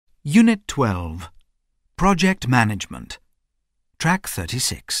Unit 12, Project Management, Track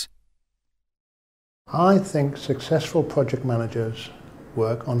 36. I think successful project managers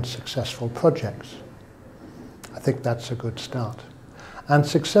work on successful projects. I think that's a good start. And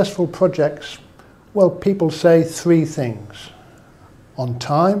successful projects, well, people say three things: on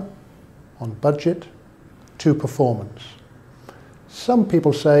time, on budget, to performance. Some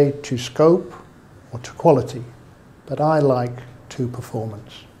people say to scope or to quality, but I like to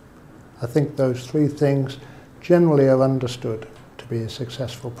performance. I think those three things generally are understood to be a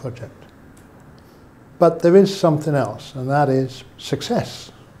successful project. But there is something else, and that is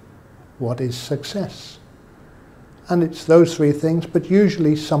success. What is success? And it's those three things, but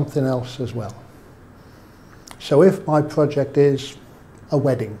usually something else as well. So if my project is a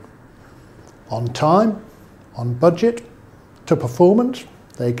wedding, on time, on budget, to performance,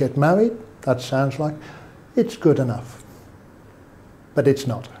 they get married, that sounds like it's good enough. But it's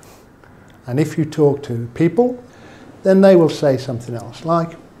not. And if you talk to people, then they will say something else,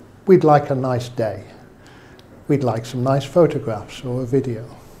 like, we'd like a nice day. We'd like some nice photographs or a video.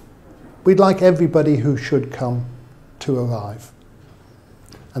 We'd like everybody who should come to arrive.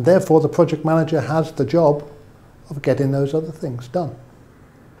 And therefore the project manager has the job of getting those other things done.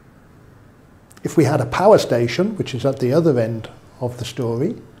 If we had a power station, which is at the other end of the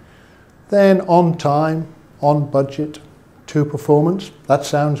story, then on time, on budget, to performance, that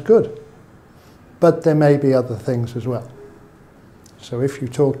sounds good. But there may be other things as well. So if you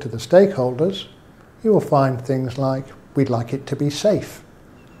talk to the stakeholders, you will find things like, we'd like it to be safe.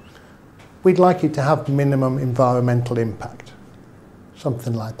 We'd like it to have minimum environmental impact.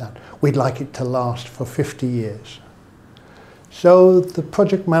 Something like that. We'd like it to last for 50 years. So the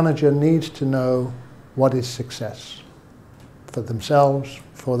project manager needs to know what is success for themselves,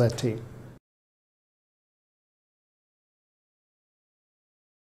 for their team.